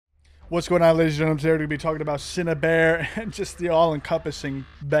What's going on, ladies and gentlemen? Today we're going to be talking about Synnibear and just the all-encompassing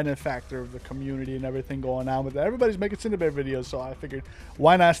benefactor of the community and everything going on with it. Everybody's making Synnibear videos, so I figured,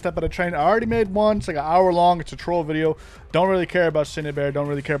 why not step out of train? I already made one. It's like an hour long. It's a troll video. Don't really care about Synnibear. Don't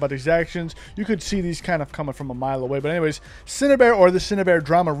really care about these actions. You could see these kind of coming from a mile away. But anyways, Synnibear, or the Synnibear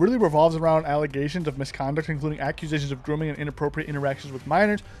drama, really revolves around allegations of misconduct, including accusations of grooming and inappropriate interactions with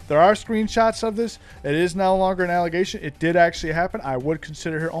minors. There are screenshots of this. It is no longer an allegation. It did actually happen. I would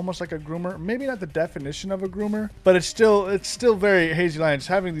consider her almost like a groomer, maybe not the definition of a groomer, but it's still very hazy lines.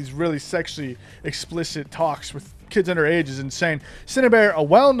 Having these really sexually explicit talks with kids underage is insane. Synnibear, a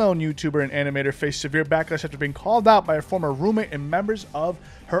well-known YouTuber and animator, faced severe backlash after being called out by a former roommate and members of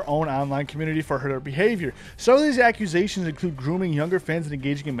her own online community for her behavior. Some of these accusations include grooming younger fans and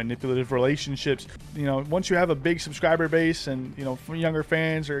engaging in manipulative relationships. You know, once you have a big subscriber base and, you know, from younger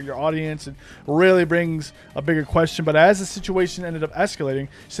fans or your audience, it really brings a bigger question. But as the situation ended up escalating,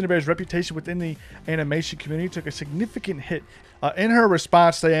 Synnibear's reputation within the animation community took a significant hit. In her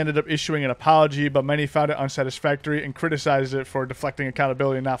response, they ended up issuing an apology, but many found it unsatisfactory and criticized it for deflecting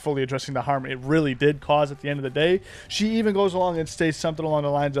accountability and not fully addressing the harm it really did cause at the end of the day. She even goes along and states something along the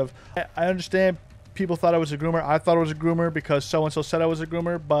lines of, I understand people thought I was a groomer. I thought I was a groomer because so-and-so said I was a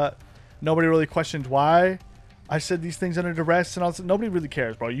groomer, but nobody really questioned why I said these things under duress, and also nobody really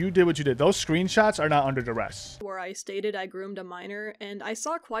cares, bro. You did what you did. Those screenshots are not under duress. Where I stated I groomed a minor, and I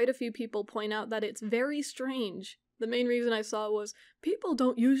saw quite a few people point out that it's very strange. The main reason I saw was, people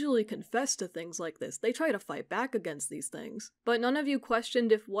don't usually confess to things like this. They try to fight back against these things. But none of you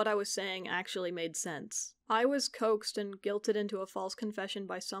questioned if what I was saying actually made sense. I was coaxed and guilted into a false confession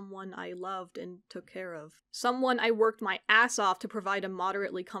by someone I loved and took care of. Someone I worked my ass off to provide a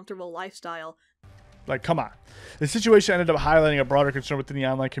moderately comfortable lifestyle. Like, come on. The situation ended up highlighting a broader concern within the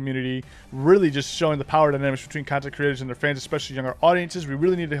online community, really just showing the power dynamics between content creators and their fans, especially younger audiences. We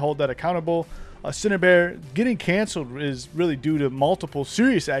really need to hold that accountable. Synnibear getting canceled is really due to multiple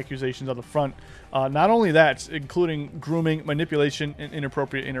serious accusations on the front. Not only that, including grooming, manipulation, and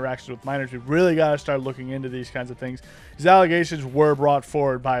inappropriate interactions with minors. We really got to start looking into these kinds of things. These allegations were brought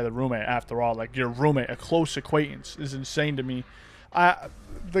forward by the roommate, after all. Like, your roommate, a close acquaintance, is insane to me.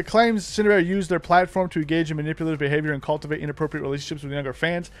 The claims Synnibear used their platform to engage in manipulative behavior and cultivate inappropriate relationships with younger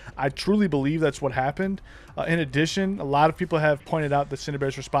fans. I truly believe that's what happened. In addition, a lot of people have pointed out that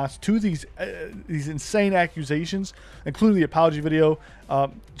Synnibear's response to these insane accusations, including the apology video,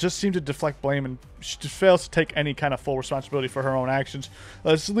 just seemed to deflect blame, and she just fails to take any kind of full responsibility for her own actions.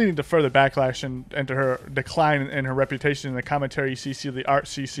 This is leading to further backlash and to her decline in her reputation in the commentary CC, the art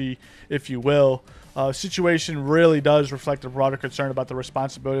CC, if you will. Situation really does reflect a broader concern about the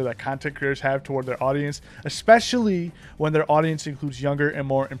responsibility that content creators have toward their audience, especially when their audience includes younger and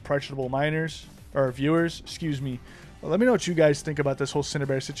more impressionable minors, or viewers, excuse me. Let me know what you guys think about this whole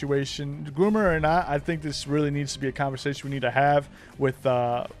Synnibear situation. Groomer or not, I think this really needs to be a conversation we need to have with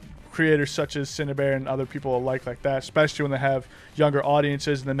creators such as Synnibear and other people alike like that, especially when they have younger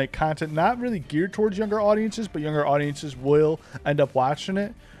audiences and they make content not really geared towards younger audiences, but younger audiences will end up watching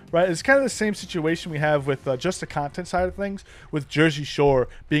it. Right, it's kind of the same situation we have with just the content side of things, with Jersey Shore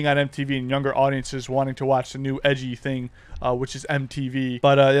being on MTV and younger audiences wanting to watch the new edgy thing, which is MTV.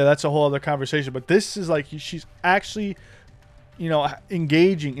 But yeah, that's a whole other conversation. But this is like, she's actually, you know,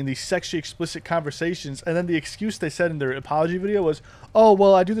 engaging in these sexually explicit conversations, and then the excuse they said in their apology video was, oh,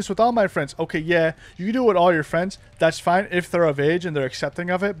 well, I do this with all my friends. Okay, yeah, you can do it with all your friends. That's fine if they're of age and they're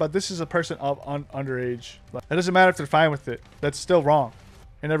accepting of it, but this is a person of underage. It doesn't matter if they're fine with it. That's still wrong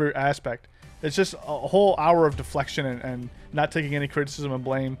in every aspect. It's just a whole hour of deflection and not taking any criticism and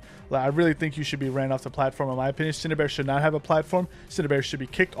blame. I really think you should be ran off the platform. In my opinion, Synnibear should not have a platform. Synnibear should be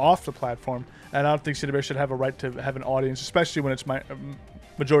kicked off the platform, and I don't think Synnibear should have a right to have an audience, especially when it's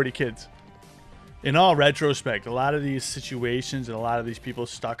majority kids. In all retrospect, a lot of these situations and a lot of these people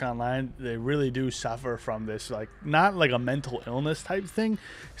stuck online, they really do suffer from this, like, not like a mental illness type thing,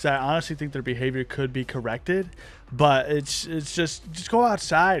 because I honestly think their behavior could be corrected, but it's just go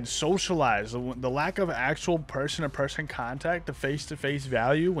outside, socialize. The lack of actual person-to-person contact, the face-to-face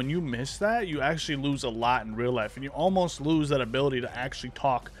value, when you miss that, you actually lose a lot in real life, and you almost lose that ability to actually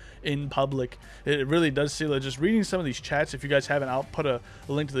talk in public. It really does see, like, just reading some of these chats, if you guys haven't, I'll put a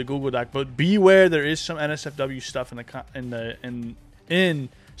link to the Google Doc, but beware, there is some NSFW stuff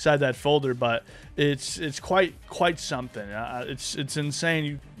inside that folder, but it's quite something. It's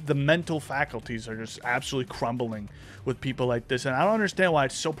insane. the mental faculties are just absolutely crumbling with people like this. And I don't understand why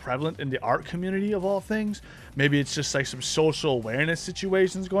it's so prevalent in the art community of all things. Maybe it's just like some social awareness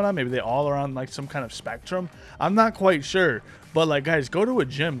situations going on. Maybe they all are on like some kind of spectrum. I'm not quite sure. But like, guys, go to a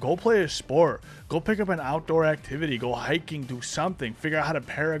gym, go play a sport, go pick up an outdoor activity, go hiking, do something, figure out how to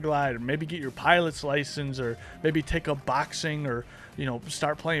paraglide, or maybe get your pilot's license, or maybe take up boxing, or, you know,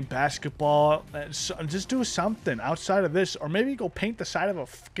 start playing basketball. Just do something outside of this, or maybe go paint the side of a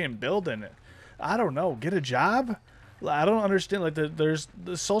fucking building. I don't know, get a job. I don't understand, like, there's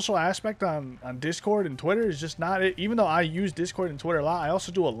the social aspect on Discord and Twitter is just not it. Even though I use Discord and Twitter a lot, I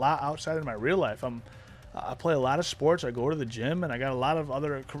also do a lot outside of my real life. I play a lot of sports, I go to the gym, and I got a lot of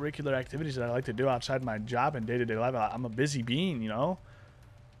other curricular activities that I like to do outside my job and day-to-day life. I'm a busy being, you know?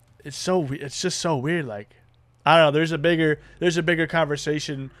 It's just so weird. Like, I don't know, there's a bigger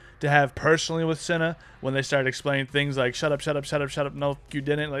conversation to have personally with Synni when they start explaining things like, shut up, no, you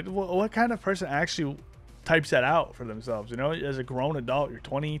didn't. Like, what kind of person actually types that out for themselves, you know? As a grown adult, you're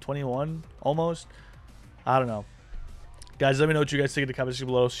 20, 21, almost. I don't know. Guys, let me know what you guys think in the comments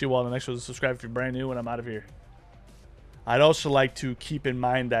below. See you all in the next one. Subscribe if you're brand new, and I'm out of here. I'd also like to keep in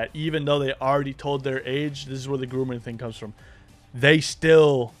mind that even though they already told their age, this is where the grooming thing comes from, they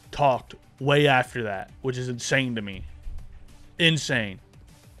still talked way after that, which is insane to me. Insane.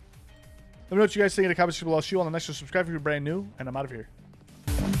 Let me know what you guys think in the comments below. See you all in the next one. Subscribe if you're brand new, and I'm out of here.